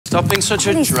Stop being such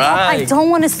a Ollie, drag. stop. I don't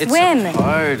want to swim. It's a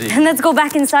party. Then let's go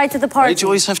back inside to the party. Why do you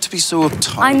always have to be so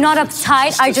uptight? I'm not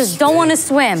uptight. I just don't want to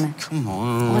swim. Come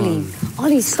on.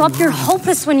 Ollie, stop. You're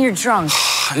hopeless when you're drunk.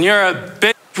 And you're a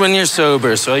bitch when you're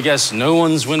sober, so I guess no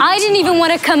one's winning. I didn't even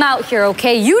want to come out here,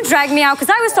 okay? You dragged me out because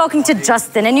I was talking to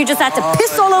Justin and you just had to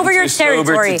piss all over your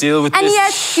territory. To deal with and this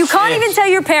yet, you can't even tell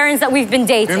your parents that we've been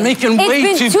dating. You're making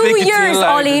way too big a deal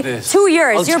out of this. It's been 2 years, Ollie. 2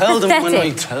 years. I'll You're tell pathetic. them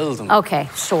when I tell them. Okay,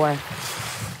 sure.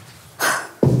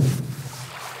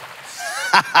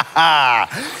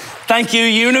 Thank you,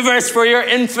 universe, for your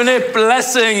infinite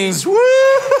blessings. Woo!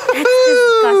 It's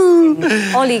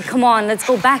disgusting. Ollie, come on, let's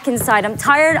go back inside. I'm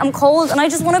tired, I'm cold, and I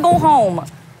just want to go home.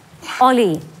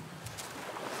 Ollie.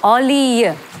 Ollie.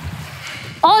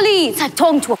 Ollie! It's like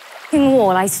talking to a fucking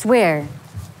wall, I swear.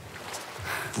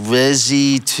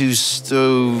 Resi to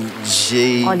sto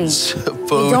J. Ollie,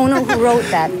 you don't know who wrote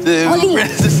that. Ollie,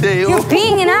 you're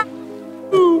being an ass.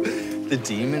 The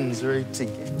demons are out to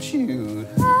get you.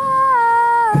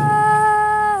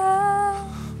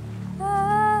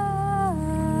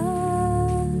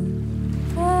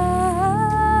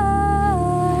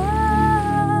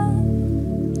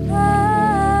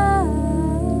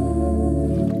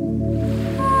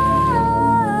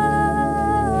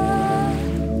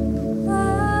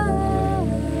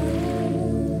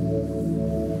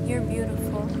 You're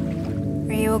beautiful.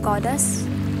 Are you a goddess?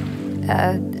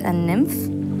 A nymph?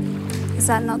 Is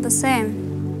that not the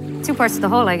same? 2 parts of the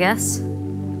whole, I guess.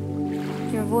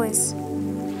 Your voice.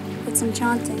 It's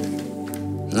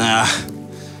enchanting. Nah,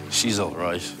 she's all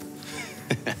right.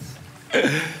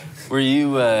 Were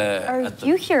you, Are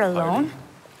you here alone?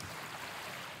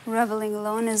 Reveling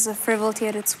alone is a frivolity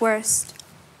at its worst.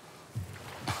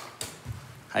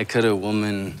 How could a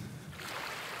woman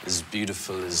as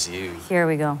beautiful as you Here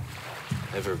we go.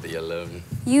 ever be alone?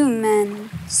 You men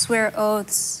swear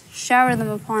oaths, shower them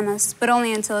upon us, but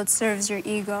only until it serves your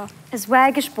ego. As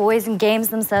waggish boys in games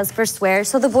themselves forswear,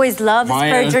 so the boys' love is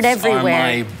perjured everywhere.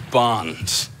 My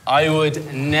bond. I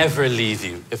would never leave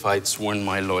you if I'd sworn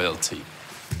my loyalty.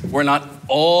 We're not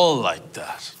all like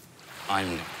that.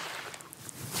 I'm not.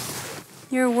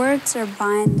 Your words are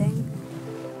binding.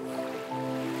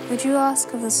 Would you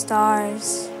ask of the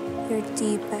stars your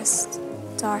deepest,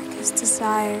 darkest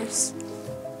desires?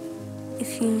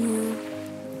 If you knew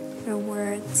your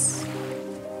words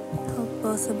held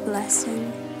both a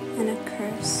blessing and a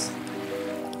curse,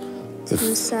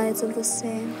 two sides of the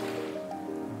same.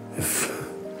 If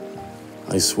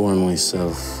I swore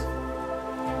myself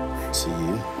to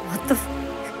you, What the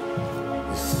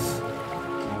if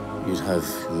you'd have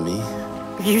me,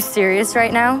 Are you serious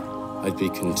right now? I'd be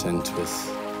content with.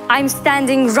 I'm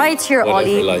standing right here, Whatever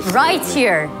Ollie. life Right brought me.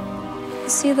 here. You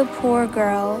see the poor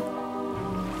girl.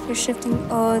 Your shifting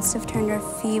oaths have turned her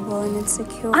feeble and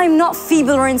insecure. I'm not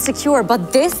feeble or insecure,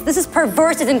 but this is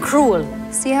perverted and cruel.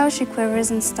 See how she quivers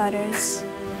and stutters?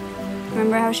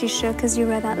 Remember how she shook as you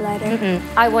read that letter?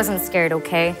 I wasn't scared,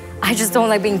 okay? I just don't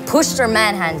like being pushed or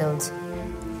manhandled.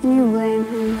 And you blame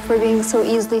him for being so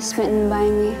easily smitten by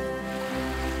me.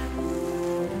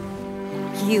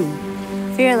 You.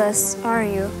 Fearless, are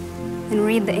you? And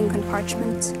read the ink on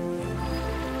parchment.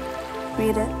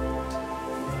 Read it.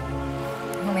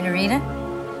 You want me to read it?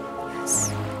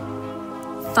 Yes.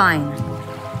 Fine.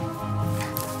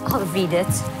 I'll read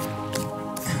it.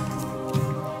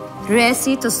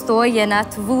 Resi to stoje na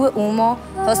tvu umo,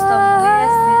 to stoje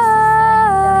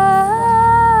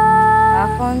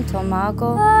Rakon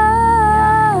tomago,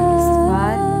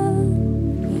 stvar,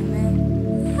 ime.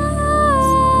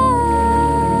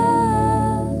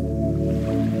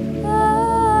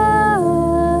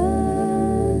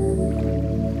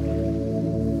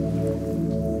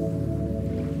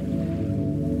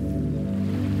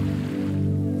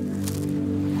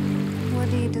 What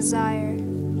do you desire?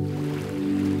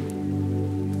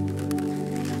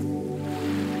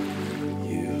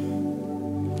 You.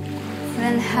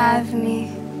 Then have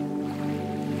me.